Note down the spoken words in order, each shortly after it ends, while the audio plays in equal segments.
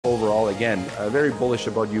again, very bullish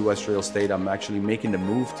about U.S. real estate. I'm actually making the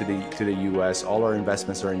move to the U.S. All our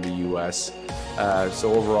investments are in the U.S.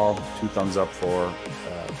 So overall, 2 thumbs up for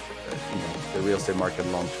the real estate market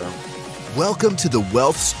long term. Welcome to the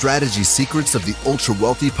Wealth Strategy Secrets of the Ultra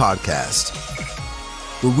Wealthy podcast,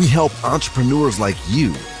 where we help entrepreneurs like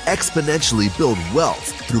you exponentially build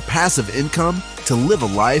wealth through passive income to live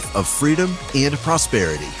a life of freedom and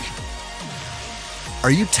prosperity.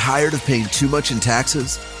 Are you tired of paying too much in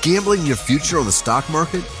taxes, gambling your future on the stock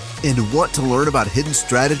market, and want to learn about hidden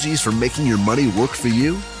strategies for making your money work for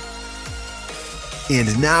you?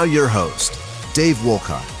 And now your host, Dave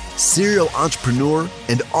Wolcott, serial entrepreneur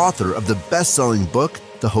and author of the best-selling book,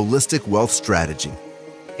 The Holistic Wealth Strategy.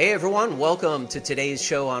 Hey everyone, welcome to today's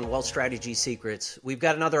show on Wealth Strategy Secrets. We've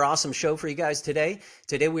got another awesome show for you guys today.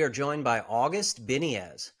 Today we are joined by August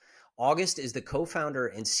Biniaz. August is the co-founder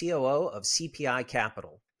and COO of CPI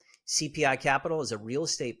Capital. CPI Capital is a real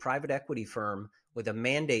estate private equity firm with a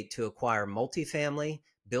mandate to acquire multifamily,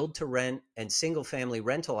 build-to-rent, and single-family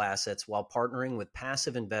rental assets while partnering with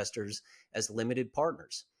passive investors as limited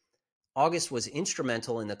partners. August was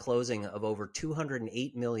instrumental in the closing of over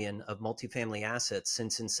 $208 million of multifamily assets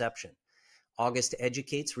since inception. August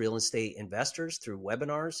educates real estate investors through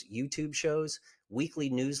webinars, YouTube shows, weekly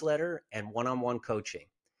newsletter, and one-on-one coaching.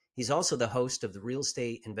 He's also the host of the Real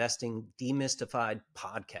Estate Investing Demystified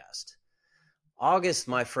podcast. August,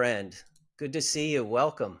 my friend, good to see you.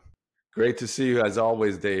 Welcome. Great to see you as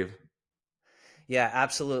always, Dave. Yeah,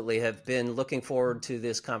 absolutely. Have been looking forward to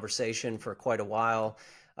this conversation for quite a while.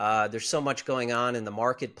 There's so much going on in the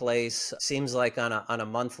marketplace. Seems like on a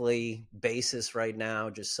monthly basis right now,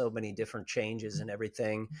 just so many different changes and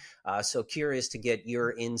everything. So curious to get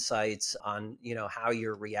your insights on, how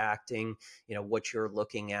you're reacting, what you're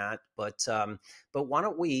looking at. But why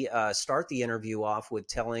don't we start the interview off with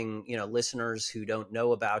telling, listeners who don't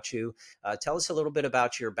know about you, tell us a little bit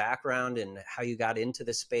about your background and how you got into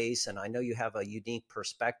the space. And I know you have a unique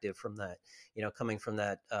perspective from that, coming from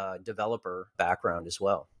that developer background as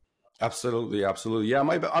well. Absolutely. Absolutely. Yeah,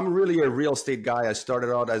 I'm really a real estate guy. I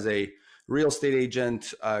started out as a real estate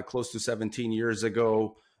agent close to 17 years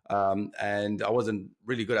ago. And I wasn't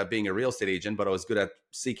really good at being a real estate agent, but I was good at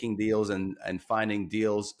seeking deals and finding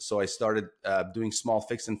deals. So I started doing small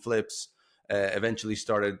fix and flips, eventually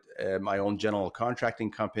started my own general contracting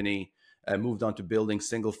company, moved on to building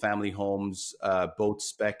single family homes, both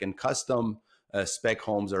spec and custom. Spec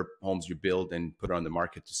homes are homes you build and put on the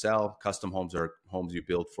market to sell. Custom homes are homes you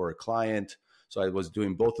build for a client. So I was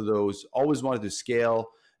doing both of those. Always wanted to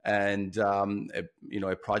scale, and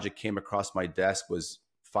a project came across my desk was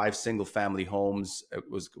 5 single family homes. It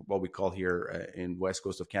was what we call here in West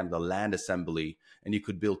Coast of Canada land assembly, and you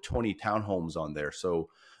could build 20 townhomes on there. So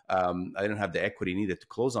I didn't have the equity needed to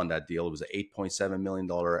close on that deal. It was an $8.7 million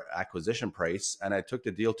acquisition price. And I took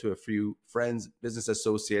the deal to a few friends, business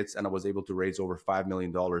associates, and I was able to raise over $5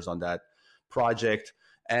 million on that project.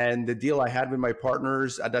 And the deal I had with my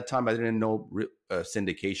partners at that time, I didn't know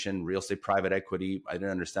syndication, real estate private equity. I didn't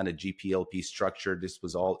understand the GPLP structure. This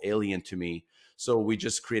was all alien to me. So we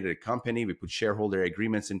just created a company. We put shareholder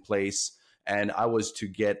agreements in place. And I was to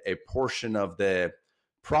get a portion of the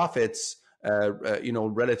profits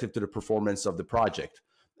relative to the performance of the project.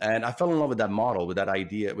 And I fell in love with that model, with that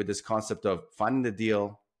idea, with this concept of finding the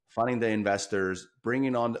deal, finding the investors,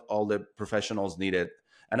 bringing on all the professionals needed.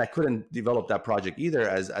 And I couldn't develop that project either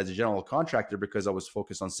as a general contractor because I was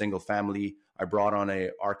focused on single family. I brought on an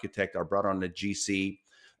architect, I brought on a GC,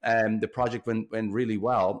 and the project went really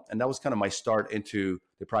well. And that was kind of my start into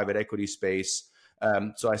the private equity space.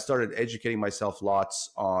 So I started educating myself lots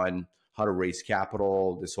on how to raise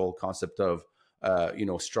capital, this whole concept of,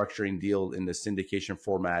 structuring deal in the syndication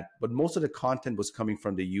format. But most of the content was coming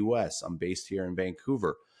from the US. I'm based here in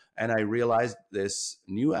Vancouver. And I realized this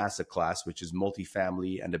new asset class, which is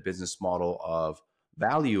multifamily and the business model of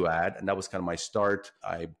value add. And that was kind of my start.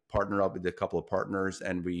 I partnered up with a couple of partners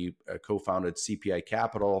and we co-founded CPI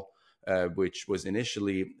Capital, which was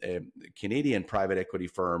initially a Canadian private equity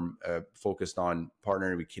firm focused on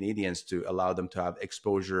partnering with Canadians to allow them to have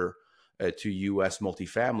exposure to U.S.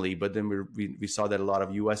 multifamily. But then we saw that a lot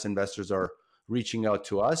of U.S. investors are reaching out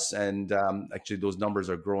to us. And actually, those numbers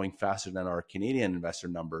are growing faster than our Canadian investor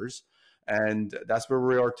numbers. And that's where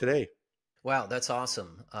we are today. Wow, that's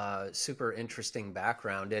awesome. Super interesting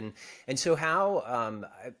background. And so how,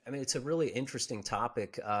 it's a really interesting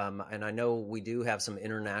topic. And I know we do have some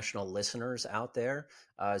international listeners out there.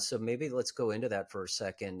 So maybe let's go into that for a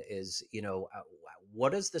second is,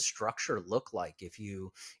 what does the structure look like if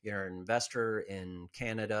you're an investor in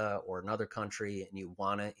Canada or another country and you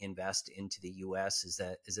want to invest into the US?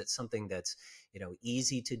 Is it something that's,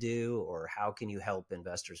 easy to do, or how can you help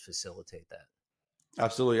investors facilitate that?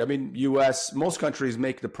 Absolutely. I mean, most countries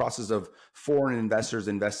make the process of foreign investors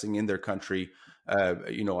investing in their country,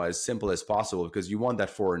 as simple as possible, because you want that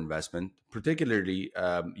foreign investment, particularly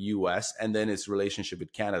US, and then its relationship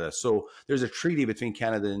with Canada. So there's a treaty between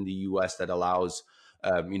Canada and the US that allows,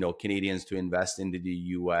 Canadians to invest into the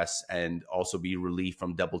US and also be relieved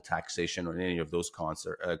from double taxation or any of those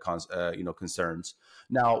concerns.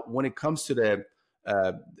 Now, when it comes to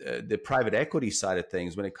the private equity side of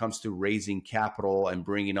things, when it comes to raising capital and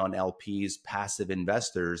bringing on LPs, passive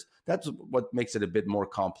investors, that's what makes it a bit more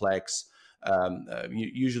complex.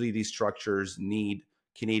 Usually these structures need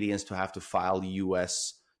Canadians to have to file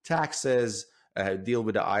US taxes, deal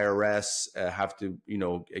with the IRS, have to,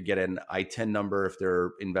 get an I-10 number if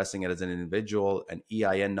they're investing it as an individual, an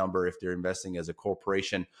EIN number if they're investing as a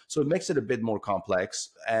corporation. So it makes it a bit more complex.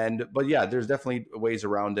 But yeah, there's definitely ways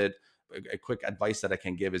around it. A quick advice that I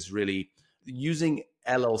can give is really using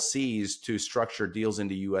LLCs to structure deals in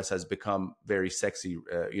the US has become very sexy,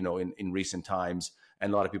 in recent times.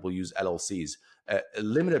 And a lot of people use LLCs.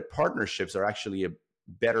 Limited partnerships are actually a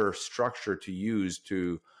better structure to use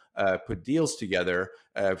to put deals together.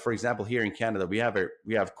 For example, here in Canada, we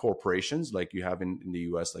have corporations like you have in the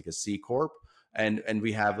US, like a C Corp, and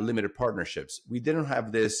we have limited partnerships. We didn't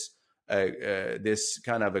have this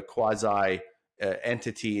kind of a quasi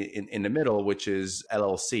entity in the middle, which is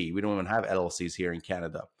LLC. We don't even have LLCs here in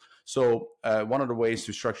Canada. So one of the ways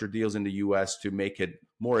to structure deals in the US to make it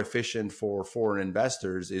more efficient for foreign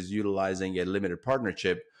investors is utilizing a limited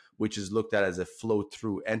partnership, which is looked at as a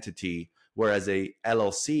flow-through entity, whereas a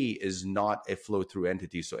LLC is not a flow-through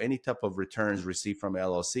entity. So any type of returns received from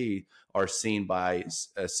LLC are seen by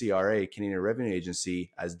CRA, Canadian Revenue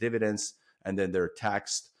Agency, as dividends, and then they're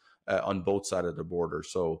taxed on both sides of the border.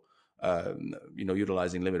 So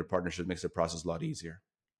utilizing limited partnerships makes the process a lot easier.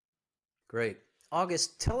 Great.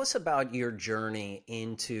 August, tell us about your journey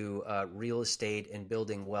into real estate and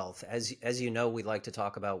building wealth. As you know, we like to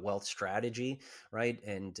talk about wealth strategy, right?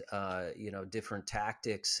 And, different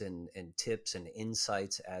tactics and tips and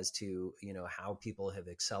insights as to, how people have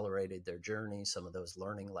accelerated their journey, some of those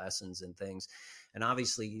learning lessons and things. And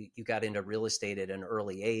obviously, you got into real estate at an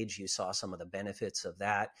early age. You saw some of the benefits of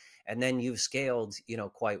that. And then you've scaled,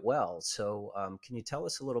 quite well. So can you tell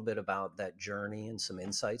us a little bit about that journey and some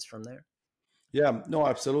insights from there? Yeah, no,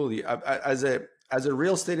 absolutely. As a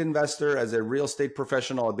real estate investor, as a real estate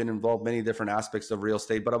professional, I've been involved in many different aspects of real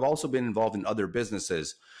estate, but I've also been involved in other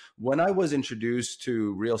businesses. When I was introduced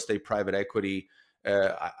to real estate private equity,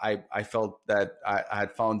 I felt that I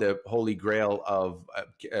had found the holy grail of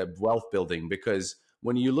wealth building, because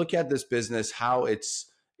when you look at this business, how is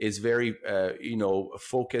very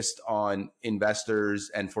focused on investors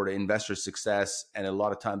and for the investor's success, and a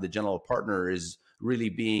lot of time the general partner is really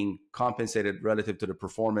being compensated relative to the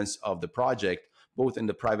performance of the project, both in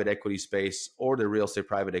the private equity space or the real estate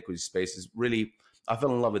private equity space. Is really, I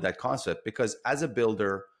fell in love with that concept, because as a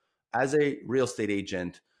builder, as a real estate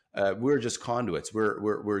agent, we're just conduits.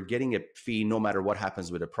 We're getting a fee no matter what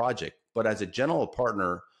happens with a project. But as a general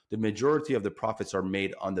partner, the majority of the profits are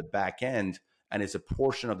made on the back end, and it's a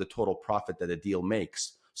portion of the total profit that a deal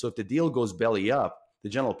makes. So if the deal goes belly up, the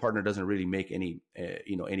general partner doesn't really make any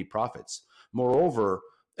profits. Moreover,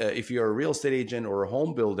 if you're a real estate agent or a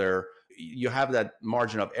home builder, you have that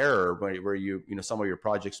margin of error where some of your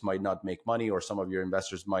projects might not make money, or some of your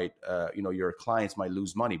investors might, your clients might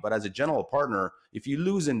lose money. But as a general partner, if you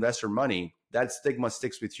lose investor money, that stigma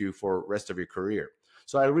sticks with you for the rest of your career.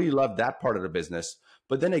 So I really love that part of the business.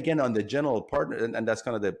 But then again, on the general partner, and that's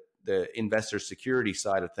kind of the investor security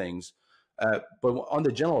side of things. But on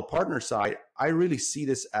the general partner side, I really see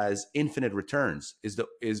this as infinite returns.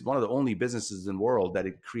 Is one of the only businesses in the world that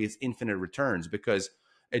it creates infinite returns, because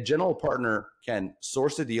a general partner can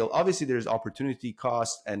source a deal. Obviously, there's opportunity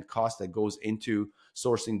cost and cost that goes into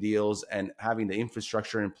sourcing deals and having the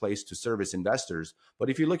infrastructure in place to service investors. But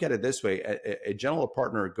if you look at it this way, a general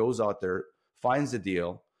partner goes out there, finds the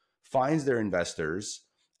deal, finds their investors,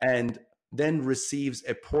 and then receives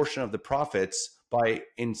a portion of the profits by,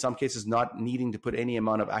 in some cases, not needing to put any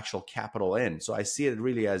amount of actual capital in. So I see it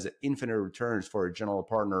really as infinite returns for a general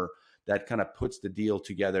partner that kind of puts the deal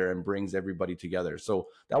together and brings everybody together. So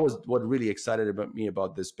that was what really excited me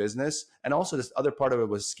about this business. And also this other part of it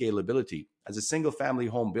was scalability. As a single family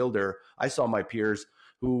home builder, I saw my peers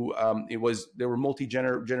who they were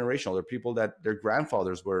multi-generational. They're people that their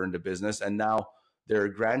grandfathers were in the business, and now their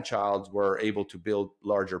grandchilds were able to build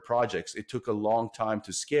larger projects. It took a long time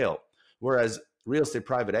to scale. Whereas real estate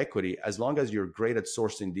private equity, as long as you're great at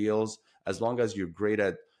sourcing deals, as long as you're great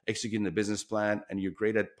at executing the business plan, and you're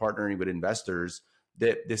great at partnering with investors,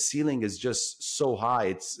 the ceiling is just so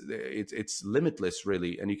high. It's limitless,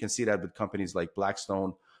 really. And you can see that with companies like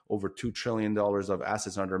Blackstone, over $2 trillion of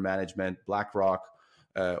assets under management, BlackRock,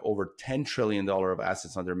 over $10 trillion of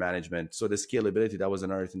assets under management. So the scalability, that was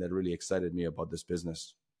another thing that really excited me about this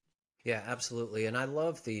business. Yeah, absolutely. And I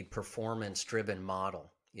love the performance driven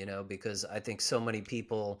model, because I think so many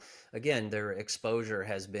people, again, their exposure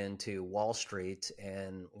has been to Wall Street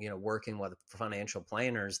and, working with financial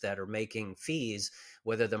planners that are making fees,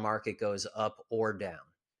 whether the market goes up or down.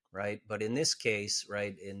 Right. But in this case,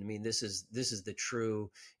 right, and I mean, this is the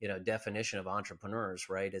true, definition of entrepreneurs,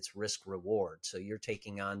 right? It's risk reward. So you're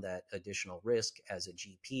taking on that additional risk as a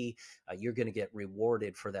GP. You're going to get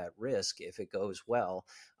rewarded for that risk if it goes well.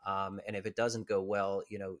 And if it doesn't go well,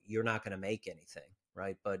 you're not going to make anything.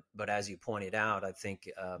 Right. But as you pointed out, I think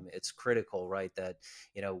it's critical, right, that,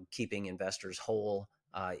 keeping investors whole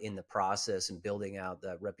in the process and building out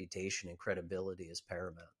that reputation and credibility is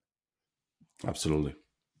paramount. Absolutely.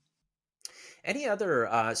 Any other,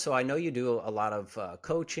 so I know you do a lot of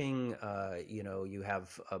coaching, you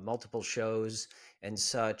have multiple shows and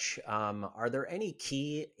such. Are there any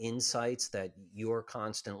key insights that you're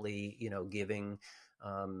constantly, giving,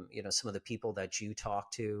 some of the people that you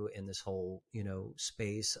talk to in this whole,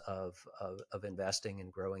 space of investing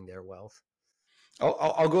and growing their wealth?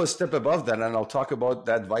 I'll go a step above that, and I'll talk about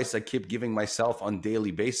the advice I keep giving myself on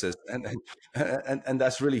daily basis, and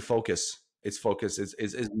that's really focus. It's focus.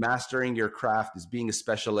 Is mastering your craft. Is being a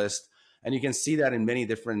specialist, and you can see that in many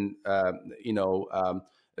different,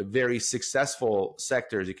 very successful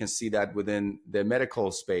sectors. You can see that within the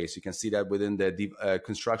medical space. You can see that within the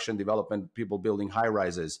construction development, people building high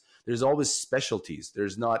rises. There's always specialties.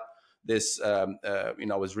 There's not this. I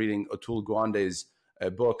was reading Atul Gawande's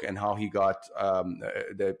book and how he got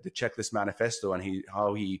the checklist manifesto, and he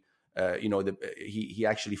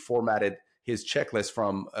actually formatted his checklist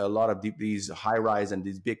from a lot of these high rise and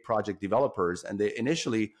these big project developers. And they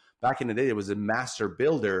initially, back in the day, it was a master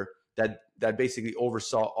builder that basically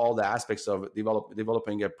oversaw all the aspects of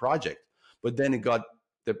developing a project. But then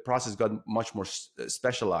the process got much more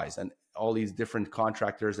specialized, and all these different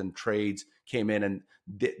contractors and trades came in, and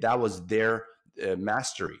that was their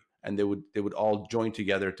mastery. And they would all join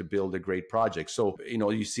together to build a great project. So,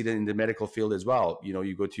 you see that in the medical field as well.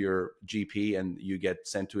 You go to your GP and you get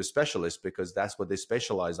sent to a specialist because that's what they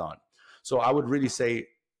specialize on. So I would really say,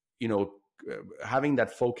 having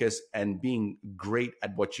that focus and being great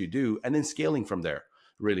at what you do, and then scaling from there,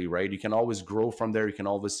 really, right? You can always grow from there. You can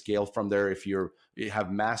always scale from there. If you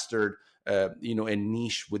have mastered, a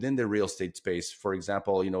niche within the real estate space. For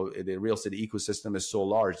example, the real estate ecosystem is so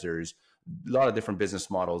large. There's a lot of different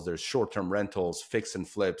business models. There's short-term rentals, fix and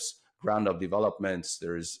flips, ground-up developments.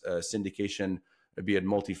 There's syndication, be it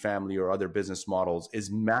multifamily or other business models.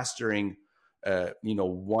 Is mastering,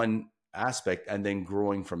 one aspect and then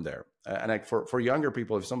growing from there. And for younger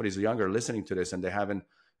people, if somebody's younger listening to this and they haven't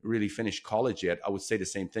really finished college yet, I would say the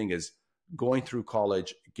same thing: is going through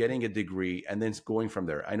college, getting a degree, and then going from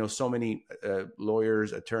there. I know so many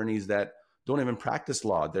lawyers, attorneys that don't even practice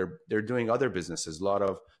law. They're doing other businesses. A lot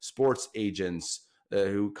of sports agents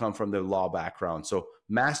who come from the law background. So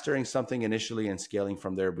mastering something initially and scaling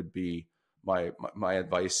from there would be my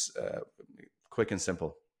advice, quick and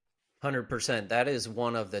simple. 100%. That is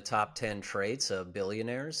one of the top 10 traits of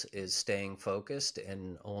billionaires, is staying focused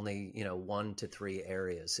in only, 1 to 3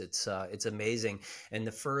 areas. It's amazing. And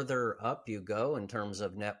the further up you go in terms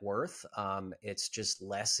of net worth, it's just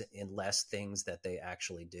less and less things that they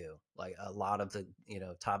actually do. Like a lot of the,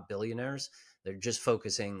 top billionaires, they're just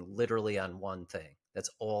focusing literally on one thing. That's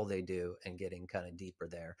all they do, and getting kind of deeper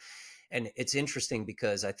there. And it's interesting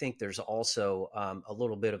because I think there's also a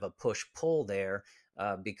little bit of a push-pull there.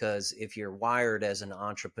 Because if you're wired as an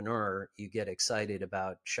entrepreneur, you get excited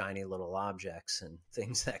about shiny little objects and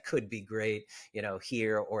things that could be great,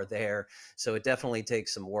 here or there. So it definitely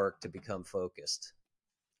takes some work to become focused.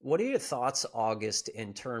 What are your thoughts, August,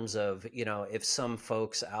 in terms of, if some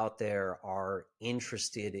folks out there are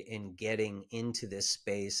interested in getting into this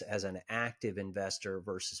space as an active investor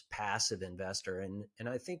versus passive investor? And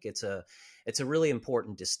I think it's a really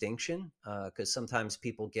important distinction, because sometimes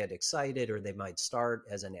people get excited, or they might start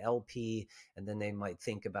as an LP and then they might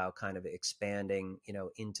think about kind of expanding,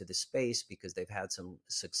 into the space because they've had some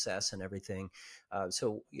success and everything.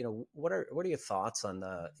 So, what are your thoughts on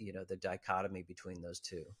the dichotomy between those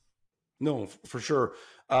two? No, for sure.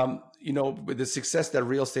 With the success that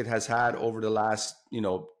real estate has had over the last,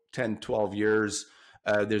 10, 12 years,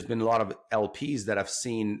 there's been a lot of LPs that have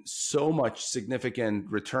seen so much significant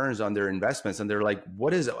returns on their investments. And they're like,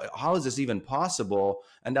 how is this even possible?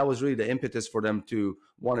 And that was really the impetus for them to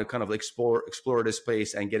want to kind of explore this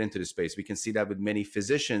space and get into the space. We can see that with many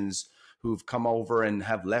physicians who've come over and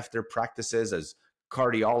have left their practices as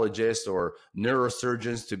cardiologists or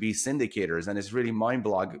neurosurgeons to be syndicators. And it's really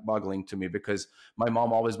mind-boggling to me because my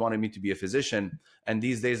mom always wanted me to be a physician. And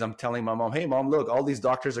these days I'm telling my mom, hey, mom, look, all these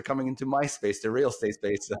doctors are coming into my space, the real estate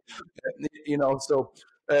space.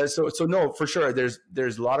 So no, for sure.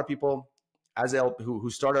 There's a lot of people who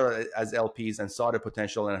started as LPs and saw the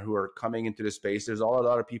potential and who are coming into the space. There's also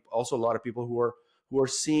a lot of people who are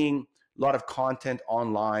seeing a lot of content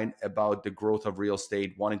online about the growth of real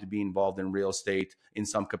estate, wanting to be involved in real estate in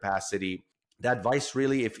some capacity. The advice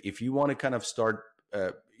really, if you want to kind of start,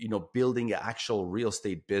 building an actual real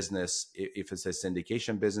estate business, if it's a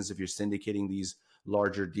syndication business, if you're syndicating these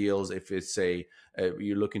larger deals, if it's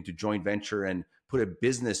you're looking to joint venture and put a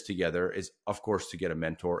business together, is of course to get a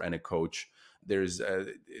mentor and a coach. There's,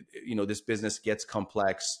 this business gets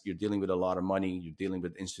complex. You're dealing with a lot of money. You're dealing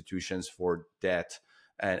with institutions for debt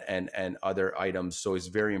and other items. So it's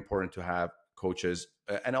very important to have coaches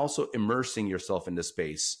and also immersing yourself in the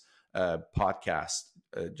space, podcasts,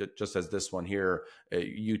 just as this one here,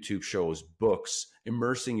 YouTube shows, books,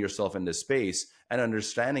 immersing yourself in the space and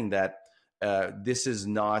understanding that this is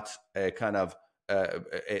not a kind of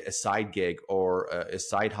a side gig or a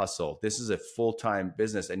side hustle. This is a full-time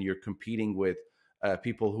business and you're competing with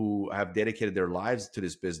people who have dedicated their lives to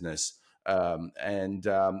this business. And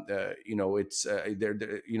there's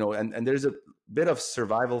a bit of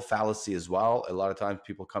survival fallacy as well. A lot of times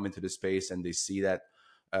people come into the space and they see that,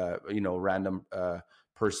 random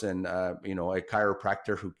person, a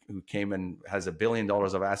chiropractor who came and has $1 billion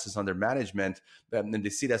of assets under management, and they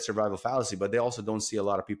see that survival fallacy, but they also don't see a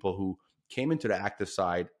lot of people who came into the active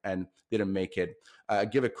side and didn't make it.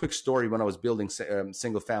 Give a quick story. When I was building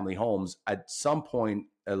single family homes, at some point,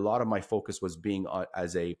 a lot of my focus was being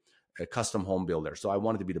as a custom home builder. So I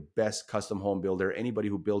wanted to be the best custom home builder. Anybody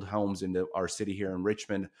who built homes in our city here in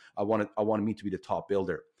Richmond, I wanted me to be the top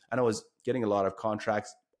builder. And I was getting a lot of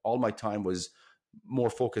contracts. All my time was more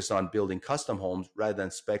focused on building custom homes rather than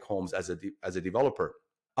spec homes as a developer.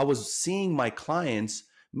 I was seeing my clients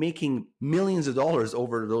making millions of dollars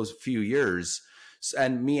over those few years,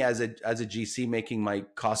 and me as a GC making my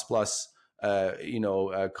cost plus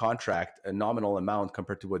contract, a nominal amount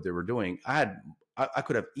compared to what they were doing. I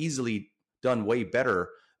could have easily done way better,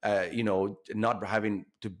 not having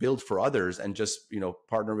to build for others and just,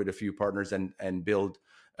 partner with a few partners and build,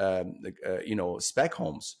 spec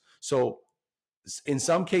homes. So in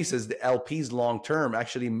some cases, the LPs long-term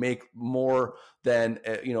actually make more than,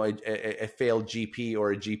 a failed GP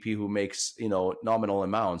or a GP who makes, nominal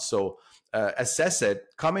amounts. So assess it,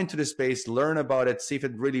 come into the space, learn about it, see if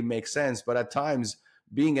it really makes sense. But at times,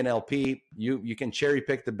 being an LP, you can cherry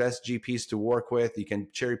pick the best GPs to work with. You can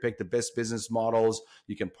cherry pick the best business models.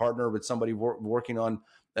 You can partner with somebody working on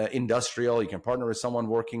industrial. You can partner with someone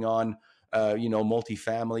working on,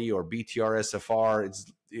 multifamily or BTR-SFR.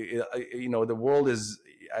 The world is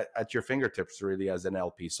at your fingertips really as an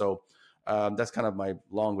LP. So that's kind of my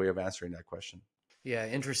long way of answering that question. Yeah,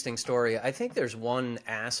 interesting story. I think there's one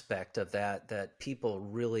aspect of that people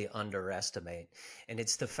really underestimate, and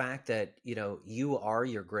it's the fact that, you are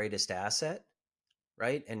your greatest asset,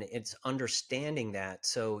 right? And it's understanding that.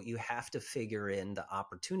 So you have to figure in the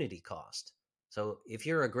opportunity cost. So if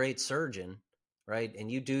you're a great surgeon, right,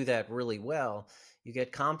 and you do that really well, you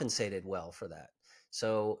get compensated well for that.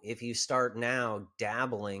 So if you start now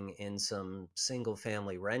dabbling in some single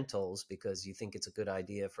family rentals because you think it's a good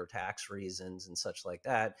idea for tax reasons and such like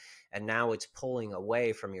that, and now it's pulling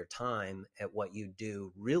away from your time at what you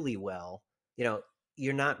do really well,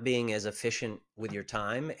 you're not being as efficient with your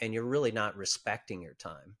time and you're really not respecting your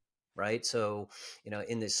time. Right. So,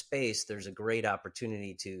 in this space, there's a great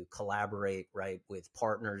opportunity to collaborate, right, with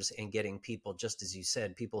partners and getting people, just as you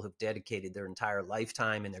said, people who've dedicated their entire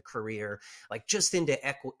lifetime in their career, like just into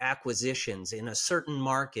acquisitions in a certain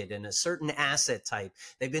market and a certain asset type.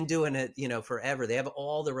 They've been doing it, forever. They have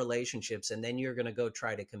all the relationships, and then you're going to go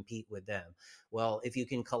try to compete with them. Well, if you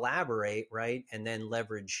can collaborate, right, and then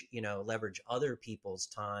leverage other people's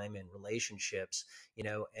time and relationships,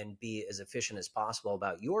 and be as efficient as possible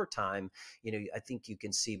about your time, I think you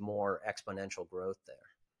can see more exponential growth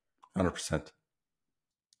there. 100%.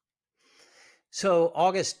 So,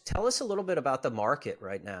 August, tell us a little bit about the market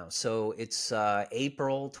right now. So, it's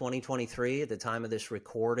April 2023 at the time of this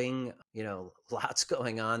recording. You know, lots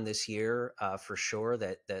going on this year for sure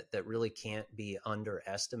that really can't be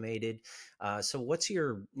underestimated. So, what's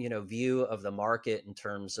your view of the market in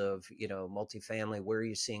terms of multifamily? Where are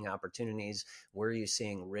you seeing opportunities? Where are you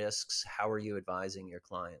seeing risks? How are you advising your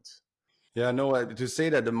clients? Yeah, no, to say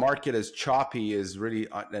that the market is choppy is really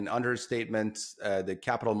an understatement. The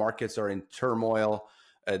capital markets are in turmoil.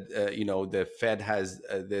 The Fed has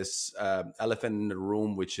this elephant in the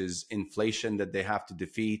room, which is inflation that they have to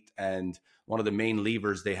defeat. And one of the main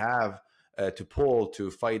levers they have to pull to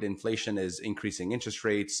fight inflation is increasing interest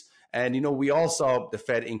rates. And, we all saw the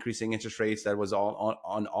Fed increasing interest rates. That was all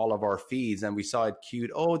on all of our feeds. And we saw it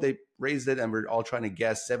queued. Oh, they raised it. And we're all trying to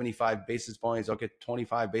guess 75 basis points. Okay,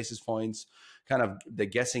 25 basis points, kind of the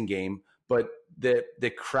guessing game. But the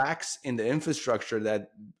cracks in the infrastructure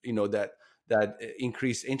that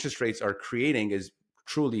increased interest rates are creating is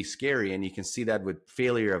truly scary. And you can see that with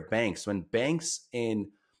failure of banks. When banks in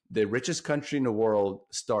the richest country in the world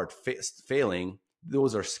start failing,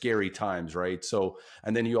 those are scary times, right? So,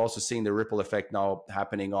 and then you're also seeing the ripple effect now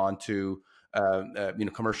happening on to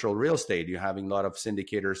commercial real estate. You're having a lot of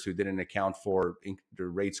syndicators who didn't account for the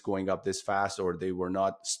rates going up this fast, or they were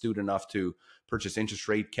not astute enough to purchase interest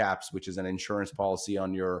rate caps, which is an insurance policy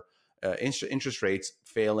on your interest rates,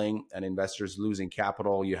 failing and investors losing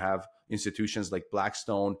capital. You have institutions like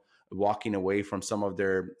Blackstone walking away from some of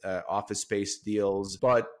their office space deals,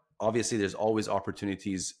 but obviously there's always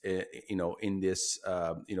opportunities, in this,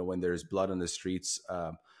 when there's blood on the streets,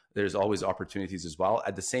 there's always opportunities as well.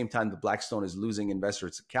 At the same time, the Blackstone is losing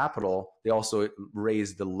investors' capital. They also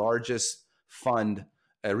raised the largest fund,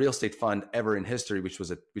 real estate fund ever in history, which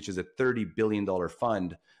is a $30 billion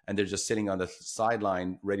fund. And they're just sitting on the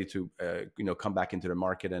sideline ready to, come back into the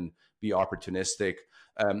market and be opportunistic.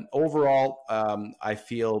 Overall, I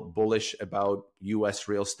feel bullish about U.S.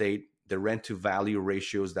 real estate. The rent to value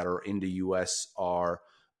ratios that are in the US are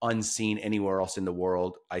unseen anywhere else in the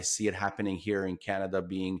world. I see it happening here in Canada,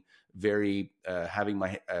 being very, having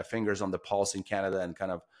my fingers on the pulse in Canada, and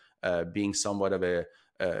kind of being somewhat of a,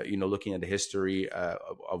 looking at the history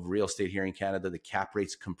of real estate here in Canada, the cap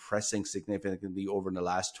rates compressing significantly over the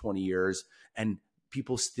last 20 years, and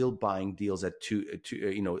people still buying deals at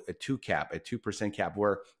a 2% cap,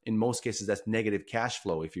 where in most cases that's negative cash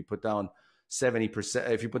flow. If you put down 70%,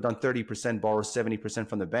 if you put down 30%, borrow 70%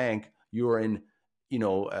 from the bank, you're in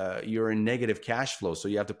negative cash flow. So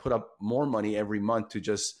you have to put up more money every month to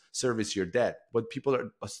just service your debt. But people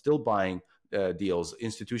are still buying deals.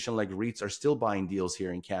 Institutions like REITs are still buying deals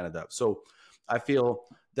here in Canada. So I feel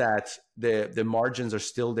that the margins are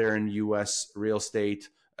still there in U.S. real estate,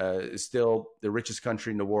 still the richest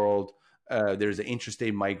country in the world. There's an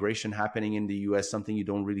interstate migration happening in the U.S., something you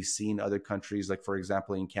don't really see in other countries. Like, for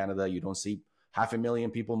example, in Canada, you don't see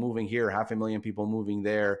 500,000 people moving here, 500,000 people moving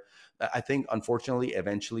there. I think, unfortunately,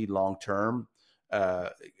 eventually, long term,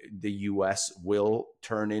 the U.S. will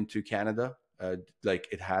turn into Canada, like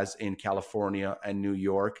it has in California and New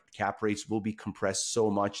York. Cap rates will be compressed so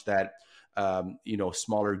much that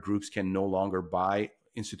smaller groups can no longer buy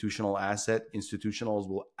institutional asset.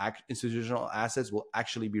 Institutional assets will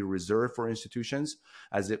actually be reserved for institutions,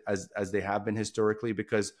 as they have been historically,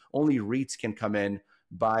 because only REITs can come in,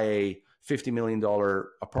 buy a $50 million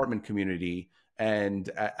apartment community and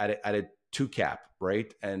at a 2 cap,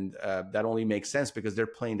 right? And that only makes sense because they're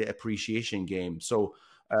playing the appreciation game. So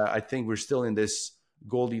I think we're still in this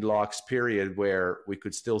Goldilocks period where we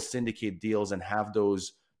could still syndicate deals and have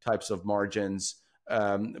those types of margins.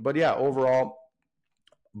 But yeah, overall,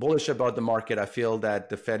 bullish about the market. I feel that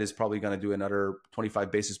the Fed is probably going to do another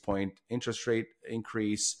 25 basis point interest rate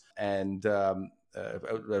increase, and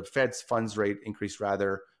the Fed's funds rate increase,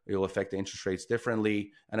 rather, it will affect the interest rates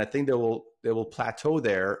differently. And I think they will plateau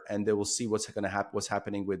there, and they will see what's going to happen, what's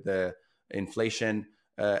happening with the inflation.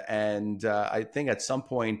 And I think at some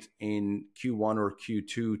point in Q1 or Q2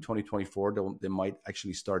 2024, they might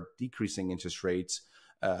actually start decreasing interest rates,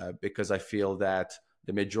 because I feel that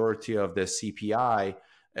the majority of the CPI,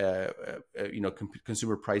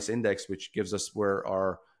 consumer price index, which gives us where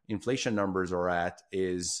our inflation numbers are at,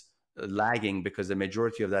 is lagging, because the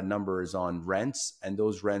majority of that number is on rents, and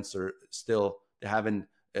those rents are still, they haven't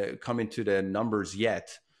come into the numbers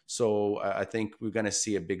yet. So I think we're going to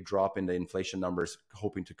see a big drop in the inflation numbers,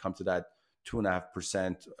 hoping to come to that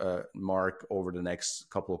 2.5% mark over the next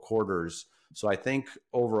couple of quarters. So I think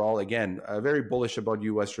overall, again, very bullish about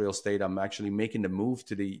U.S. real estate. I'm actually making the move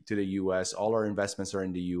to the U.S. All our investments are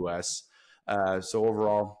in the U.S. So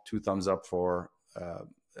overall, 2 thumbs up for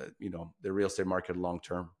the real estate market long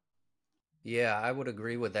term. Yeah, I would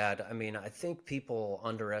agree with that. I mean, I think people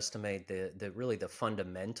underestimate the really the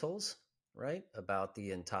fundamentals, right, about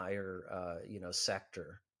the entire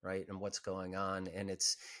sector, right, and what's going on. And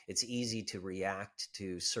it's easy to react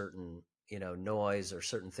to certain noise or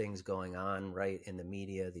certain things going on, right, in the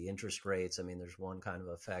media, the interest rates. I mean, there's one kind of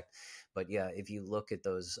effect, but yeah, if you look at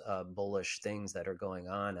those bullish things that are going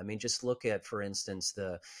on, I mean, just look at, for instance,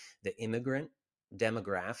 the immigrant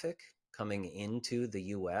demographic coming into the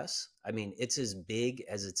US. I mean, it's as big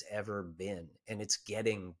as it's ever been, and it's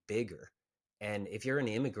getting bigger. And if you're an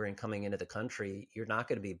immigrant coming into the country, you're not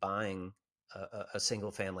going to be buying a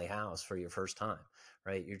single family house for your first time,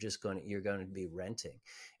 right? You're going to be renting.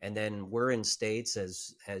 And then we're in states,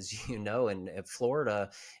 as you know, and Florida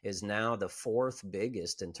is now the fourth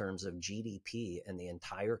biggest in terms of GDP in the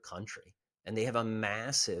entire country. And they have a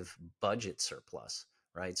massive budget surplus,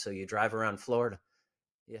 right? So you drive around Florida.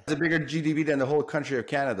 Yeah. It's a bigger GDP than the whole country of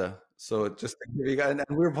Canada. So just and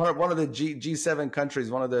we're one of the G7 countries,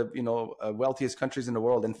 one of the wealthiest countries in the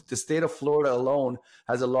world, and the state of Florida alone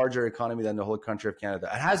has a larger economy than the whole country of Canada.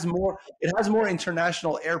 It has more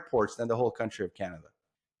international airports than the whole country of Canada.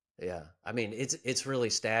 Yeah, I mean, it's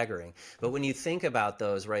really staggering. But when you think about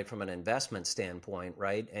those, right, from an investment standpoint,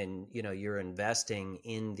 right, and you're investing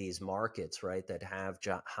in these markets, right, that have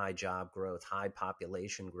high job growth, high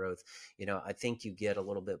population growth, I think you get a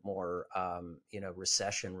little bit more,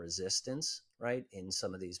 recession resistance, right, in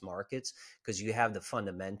some of these markets because you have the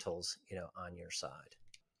fundamentals, on your side.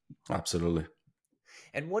 Absolutely.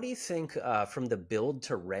 And what do you think from the build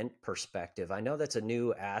to rent perspective? I know that's a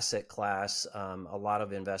new asset class. A lot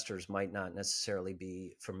of investors might not necessarily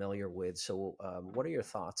be familiar with. So what are your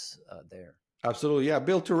thoughts there? Absolutely. Yeah.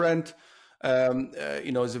 Build to rent,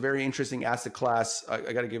 is a very interesting asset class.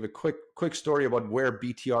 I got to give a quick story about where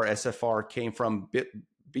BTR-SFR came from.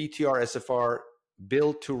 BTR-SFR,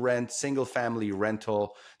 build to rent, single family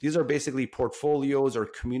rental. These are basically portfolios or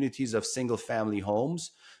communities of single family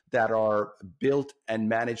homes that are built and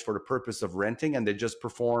managed for the purpose of renting, and they just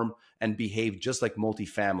perform and behave just like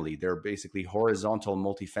multifamily. They're basically horizontal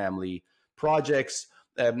multifamily projects.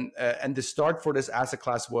 And the start for this asset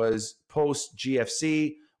class was post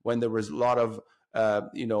GFC, when there was a lot of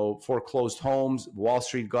foreclosed homes. Wall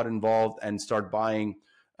Street got involved and started buying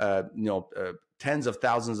tens of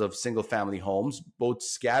thousands of single family homes, both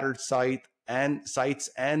scattered sites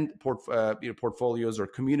and portfolios or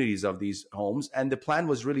communities of these homes. And the plan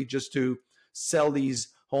was really just to sell these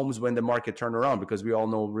homes when the market turned around, because we all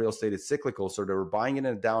know real estate is cyclical. So they were buying it in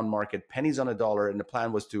a down market, pennies on a dollar, and the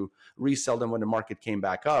plan was to resell them when the market came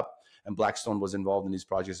back up. And Blackstone was involved in these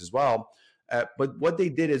projects as well. But what they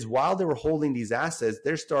did is, while they were holding these assets,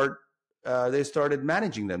 they started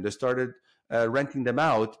managing them. They started renting them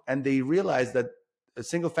out, and they realized that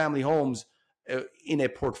single family homes in a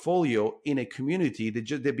portfolio, in a community,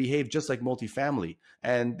 they behave just like multifamily,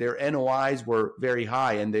 and their NOIs were very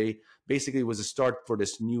high. And they basically was a start for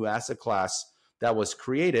this new asset class that was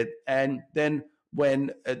created. And then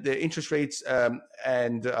when the interest rates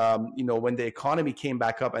when the economy came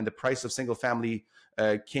back up and the price of single family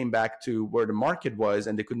came back to where the market was,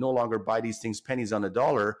 and they could no longer buy these things pennies on a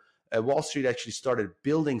dollar, Wall Street actually started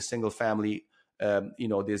building single family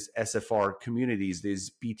these SFR communities, these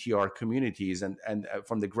BTR communities, and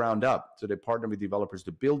from the ground up. So they partner with developers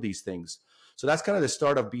to build these things. So that's kind of the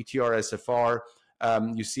start of BTR-SFR.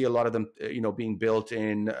 You see a lot of them, being built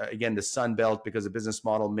in, again, the Sun Belt, because the business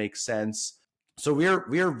model makes sense. So we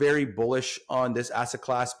are very bullish on this asset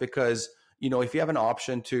class because, if you have an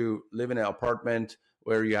option to live in an apartment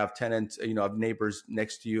where you have tenants, have neighbors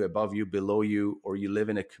next to you, above you, below you, or you live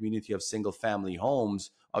in a community of single family homes,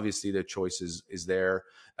 obviously the choice is there.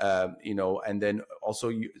 And then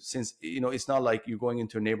also, since it's not like you're going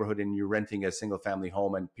into a neighborhood and you're renting a single family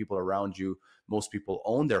home and people around you, most people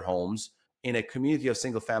own their homes. In a community of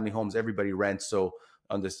single family homes, everybody rents. So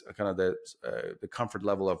on this kind of the comfort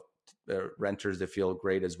level of renters, they feel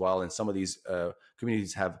great as well. And some of these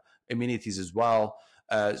communities have amenities as well.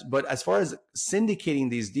 But as far as syndicating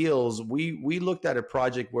these deals, we looked at a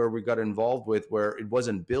project where we got involved with where it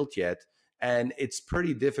wasn't built yet. And it's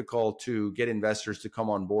pretty difficult to get investors to come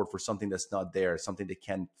on board for something that's not there, something they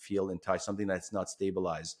can't feel and touch, something that's not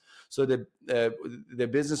stabilized. So the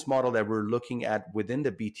business model that we're looking at within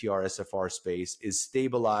the BTR-SFR space is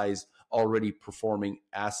stabilized, already performing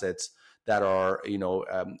assets that are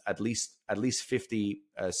at least 50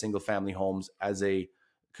 single family homes as a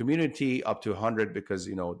community, up to 100, because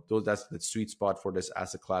that's the sweet spot for this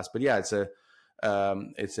asset class. But yeah,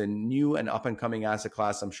 it's a new and up and coming asset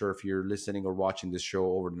class. I'm sure if you're listening or watching this show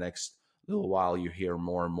over the next little while, you hear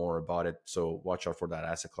more and more about it. So watch out for that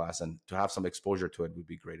asset class, and to have some exposure to it would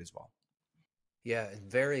be great as well. Yeah,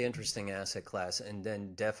 very interesting asset class. And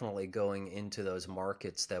then definitely going into those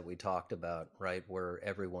markets that we talked about, right, where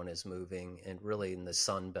everyone is moving, and really in the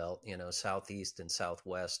Sun Belt, Southeast and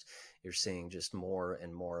Southwest, you're seeing just more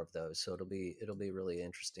and more of those. So it'll be really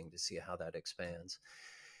interesting to see how that expands.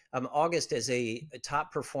 August, as a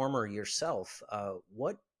top performer yourself,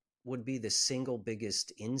 what would be the single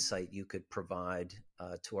biggest insight you could provide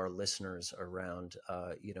to our listeners around,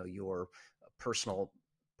 your personal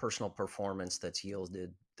performance that's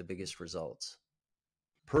yielded the biggest results?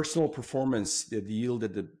 Personal performance that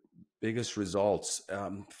yielded the biggest results,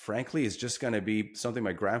 frankly, is just going to be something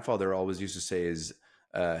my grandfather always used to say: is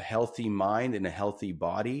a healthy mind and a healthy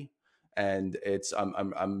body. And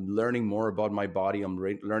I'm learning more about my body. I'm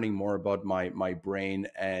learning more about my brain.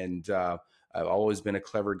 And I've always been a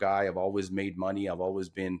clever guy. I've always made money. I've always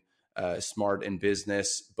been smart in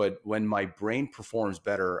business. But when my brain performs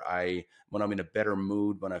better, when I'm in a better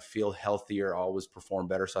mood, when I feel healthier, I always perform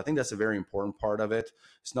better. So I think that's a very important part of it.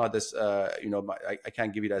 It's not this, I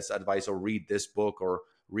can't give you this advice or read this book or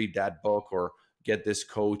read that book or get this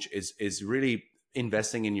coach. Is really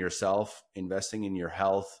investing in yourself, investing in your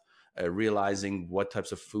health, realizing what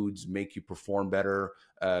types of foods make you perform better,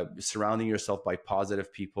 surrounding yourself by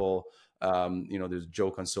positive people. There's a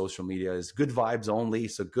joke on social media is good vibes only.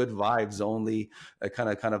 So good vibes only, kind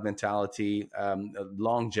of mentality,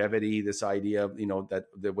 longevity, this idea of, that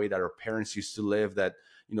the way that our parents used to live, that,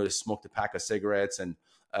 they smoked a pack of cigarettes and,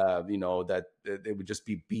 that they would just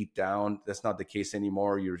be beat down. That's not the case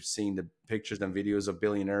anymore. You're seeing the pictures and videos of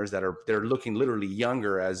billionaires they're looking literally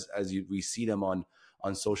younger we see them on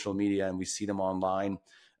social media and we see them online.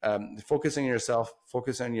 Focusing on yourself,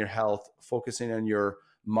 focusing on your health, focusing on your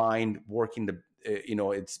mind, working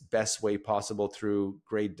its best way possible through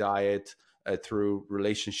great diet, through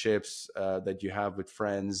relationships that you have with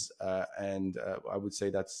friends, and I would say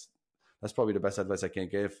that's probably the best advice I can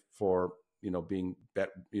give for being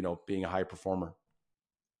a high performer.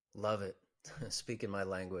 Love it. Speaking my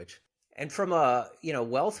language. And from a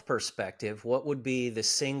wealth perspective, what would be the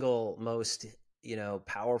single most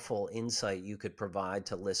powerful insight you could provide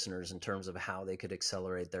to listeners in terms of how they could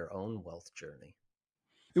accelerate their own wealth journey?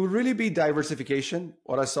 It would really be diversification.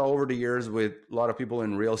 What I saw over the years with a lot of people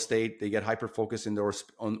in real estate, they get hyper-focused in their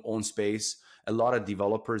own space. A lot of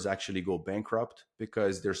developers actually go bankrupt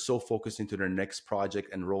because they're so focused into their next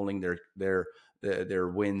project and rolling their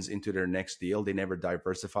wins into their next deal. They never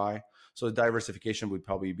diversify. So diversification would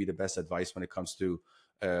probably be the best advice when it comes to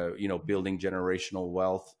building generational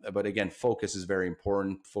wealth. But again, focus is very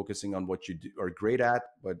important. Focusing on what you are great at,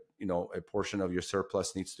 but a portion of your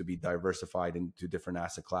surplus needs to be diversified into different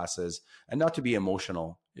asset classes, and not to be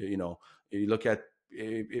emotional. You look at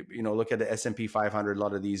the S&P 500. A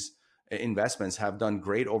lot of these investments have done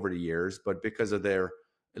great over the years, but because of their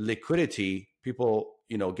liquidity, people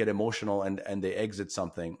get emotional and they exit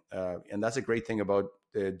something. And that's a great thing about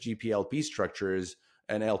the GPLP structures.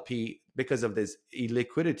 An LP, because of this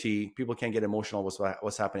illiquidity, people can't get emotional with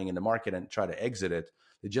what's happening in the market and try to exit it.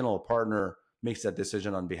 The general partner makes that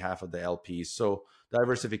decision on behalf of the LPs. So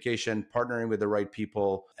diversification, partnering with the right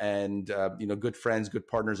people, and good friends, good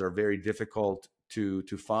partners are very difficult to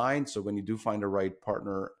find. So when you do find the right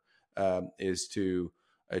partner, is to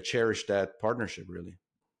cherish that partnership, really.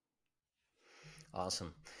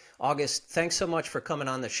 Awesome. August, thanks so much for coming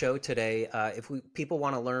on the show today. If people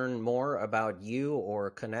want to learn more about you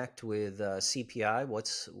or connect with CPI,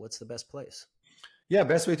 what's the best place? Yeah,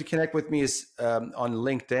 best way to connect with me is on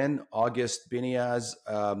LinkedIn, August Biniaz.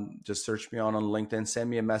 Just search me on LinkedIn.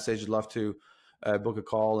 Send me a message. Love to book a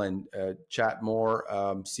call and chat more.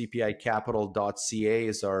 CPIcapital.ca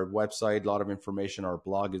is our website. A lot of information. Our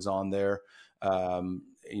blog is on there.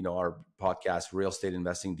 Our podcast, Real Estate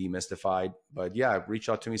Investing Demystified. But yeah, reach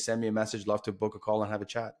out to me, send me a message. Love to book a call and have a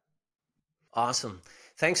chat. Awesome.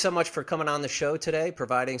 Thanks so much for coming on the show today,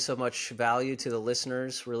 providing so much value to the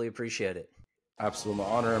listeners. Really appreciate it. Absolute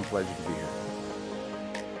honor and pleasure to be here.